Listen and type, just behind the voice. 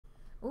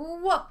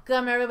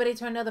Welcome everybody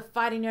to another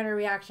Fighting Nerd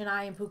reaction.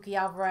 I am Pookie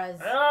Alvarez.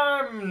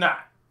 I'm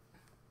not.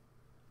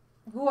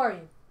 Who are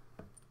you?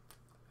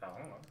 I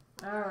don't know.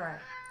 Alright.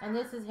 And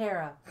this is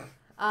Hera.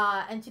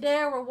 And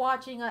today we're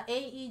watching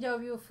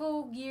AEW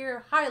Full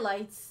Gear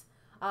highlights.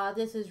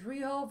 This is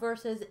Riho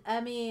versus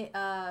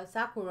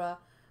Sakura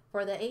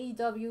for the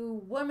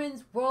AEW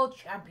Women's World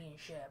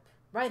Championship.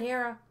 Right,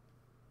 Hera?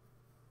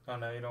 Oh,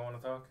 no, you don't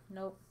want to talk?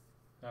 Nope.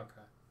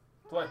 Okay.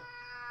 Play.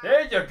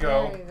 There you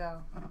go. There you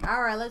go.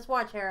 Alright, let's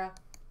watch, Hera.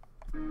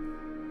 He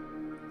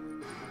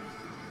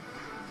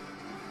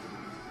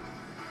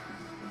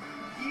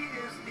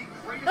is the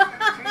greatest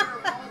entertainer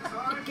of all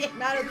time.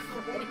 Getting out of He is the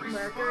one Freddie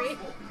Mercury.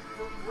 responsible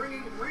for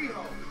bringing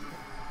Riho.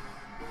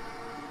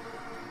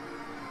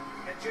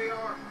 And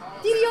JR.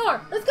 DDR,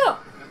 let's go.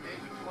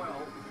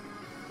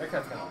 That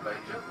guy's gonna play.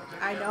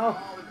 I know.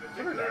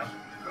 Give her down.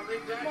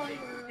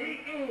 The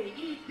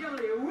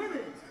AEW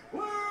Women's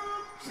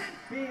World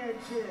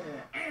Championship,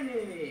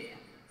 Annie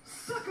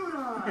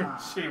Sakura.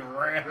 She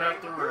ran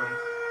out the room.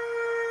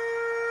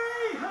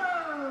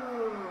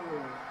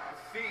 Riho.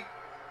 Feet,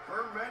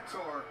 her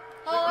mentor.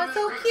 Oh, it's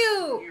so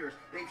cute. Years.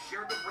 They've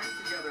shared the ring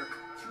together.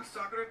 Two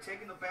Sakura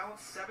taking the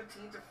balance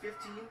 17 to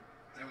 15.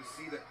 And we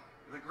see the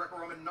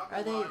Greco-Roman knuckle.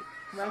 Are they line.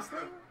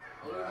 wrestling?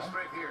 Yeah.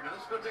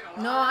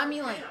 No, I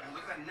mean like... And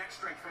look at that neck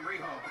strength from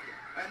Riho.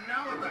 And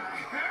now with the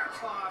hair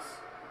toss,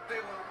 they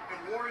were in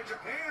war in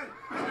Japan.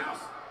 And now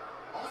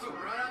also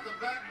right out the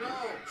back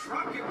door.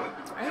 Truck it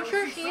with... Are you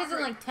sure she isn't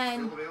like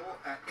 10? Still available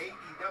at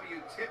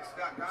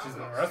AEWTix.com. She's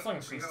been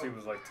wrestling since she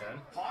was like 10.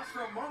 Pause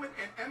for a moment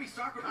and Emi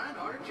Sakura. Kind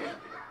of hard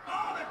champion.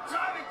 Oh, the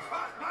diving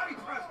cross body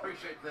press.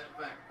 Appreciate that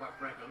fact, quite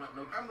frankly.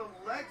 I'm the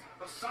legs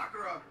of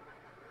Sakura.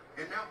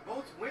 And now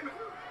both women,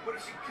 what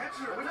is she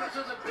catching her with? This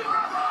is a big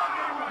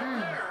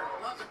right there.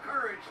 Lots of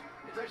courage.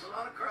 It takes a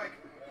lot of crack.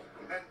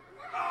 And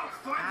finds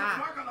the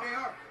mark on the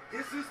AR.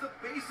 This is the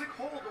basic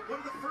hold, but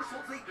one of the first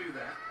holds they do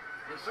that.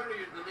 And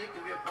certainly the knee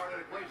can be a part of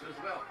the equation as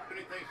well.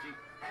 Anything she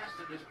has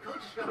to do,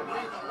 coach is going to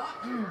believe a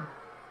lot to her.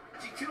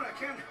 She too, I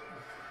can't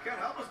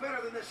help us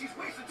better than this. She's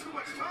wasting too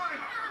much time.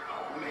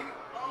 Oh, maybe.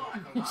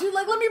 She's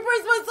like, let me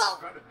brace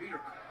myself. Trying to beat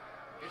her.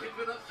 She's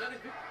been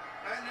upsetting people.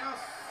 And now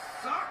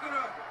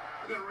Sakura.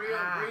 Look at Riho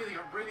breathing.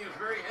 Her breathing is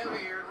very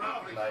heavy here.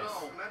 Roughly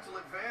so. Mental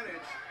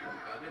advantage.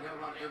 Didn't have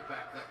a lot of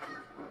impact.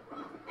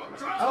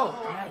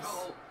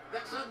 Nice.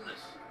 That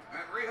suddenness.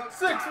 And Riho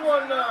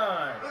 619.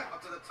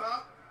 up to the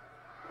top.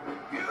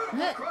 Beautiful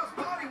cross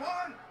body.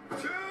 1,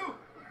 2.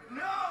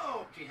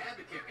 No. She had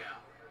to kick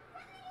out.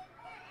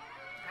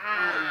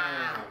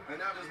 And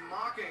now just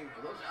mocking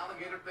those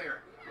alligators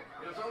there.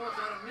 It was almost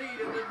out of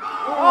need. And then,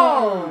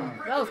 oh,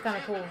 that was kind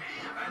of cool.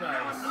 And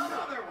now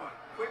another one.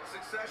 Quick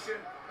succession.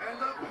 And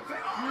the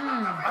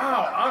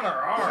Ow, on her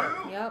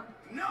arm. Yep.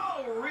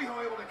 No,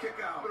 Riho able to kick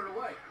out. Put it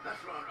away. That's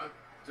wrong.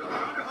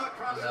 Underhook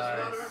process.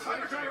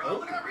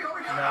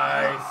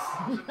 Nice.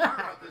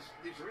 Nice.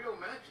 These real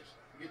matches.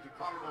 You get your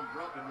collarbone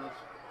broken, those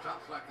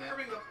chops like that.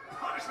 Having the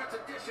punishment to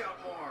dish out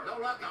more.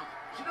 Don't let them.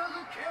 She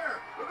doesn't care.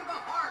 Look at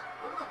the heart.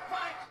 Look at the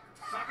fight.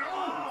 Sucker.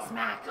 Oh,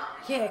 Smack.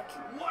 Kick.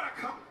 what a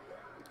come.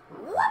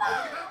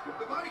 Whoa.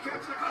 The body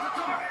catch the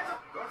door.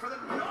 Going for the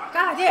knock.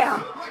 God damn.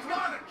 1,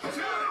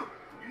 2.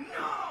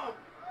 No.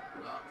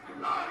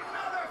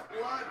 Another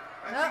blood.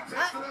 And she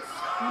takes to the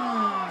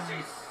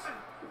she's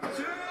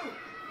 2.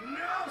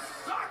 No.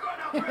 Sakura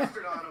now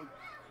pressured on him.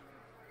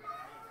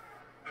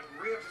 And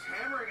Riho just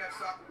hammering at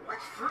Sakura.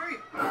 Breaks 3.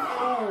 Oh.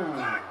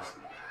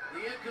 The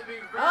end could be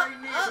very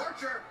near.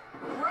 Torture.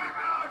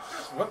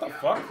 What the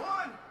fuck?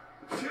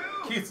 1, 2.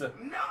 Kitsa.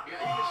 No.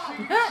 Yeah,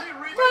 you can see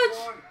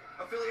Riho.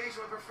 Affiliation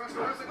with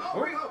professional wrestling. Oh,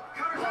 Riho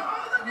counters out.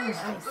 Oh, the knee.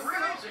 Nice. The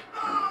Riho.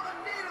 Oh, the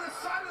knee to the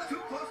side of the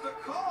too close to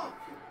call.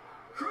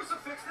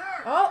 Crucifix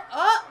there. Oh,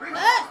 Riho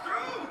goes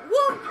through.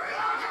 Woo. 3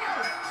 hours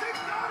ago. She's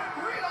got it.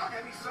 Riho.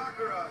 Emi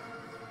Sakura.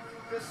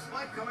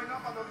 Despite coming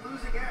up on the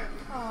losing end.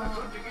 That's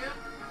what you get.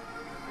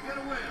 You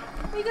get a win.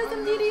 We got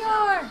some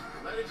DDR.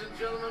 Ladies and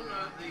gentlemen,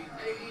 the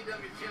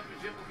AEW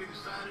Championship will be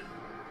decided.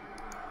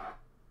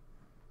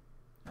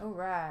 All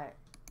right.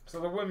 So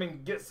the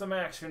women get some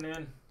action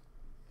in.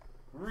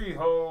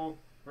 Riho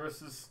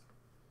versus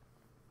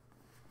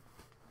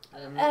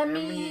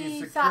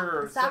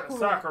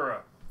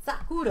Sakura.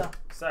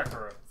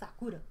 Sakura.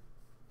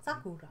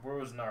 Where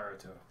was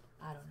Naruto?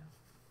 I don't know.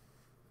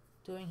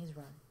 Doing his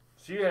run.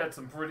 She had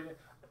some pretty...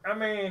 I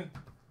mean,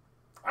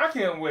 I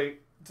can't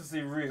wait to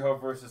see Riho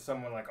versus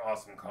someone like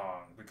Awesome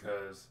Kong,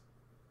 because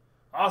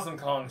Awesome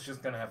Kong's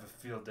just going to have a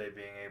field day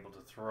being able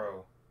to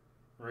throw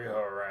Riho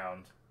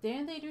around.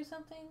 Didn't they do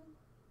something?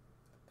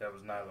 That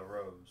was Nyla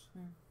Rose.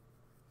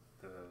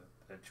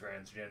 The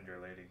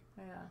transgender lady.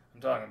 Yeah. I'm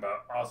talking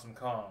about Awesome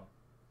Kong.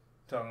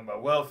 I'm talking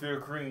about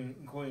Welfare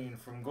Queen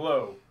from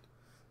Glow.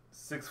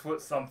 6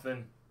 foot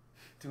something,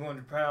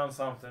 200 pounds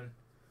something,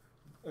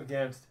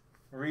 against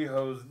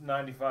Riho's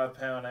 95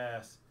 pound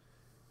ass.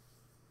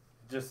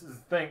 Just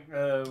think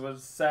what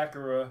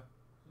Sakura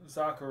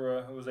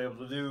was able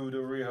to do to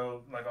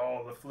Riho, like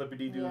all the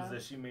flippity doos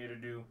that she made her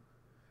do.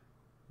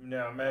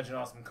 Now imagine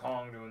Awesome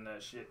Kong doing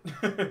that shit.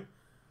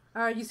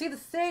 All right, you see the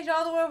stage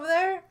all the way over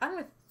there? I'm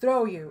gonna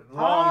throw you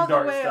Long all the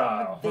dart way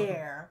style. over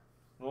there.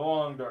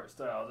 Long dart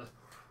style.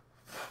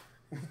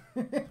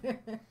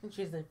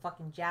 She's a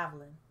fucking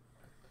javelin.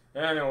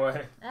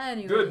 Anyway.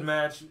 Anyway. Good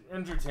match.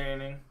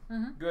 Entertaining.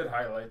 Mm-hmm. Good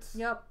highlights.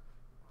 Yep.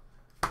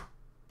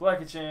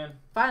 BlackieChan.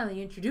 Finally,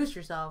 you introduced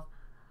yourself.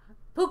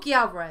 Pookie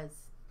Alvarez.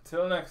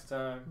 Till next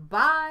time.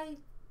 Bye.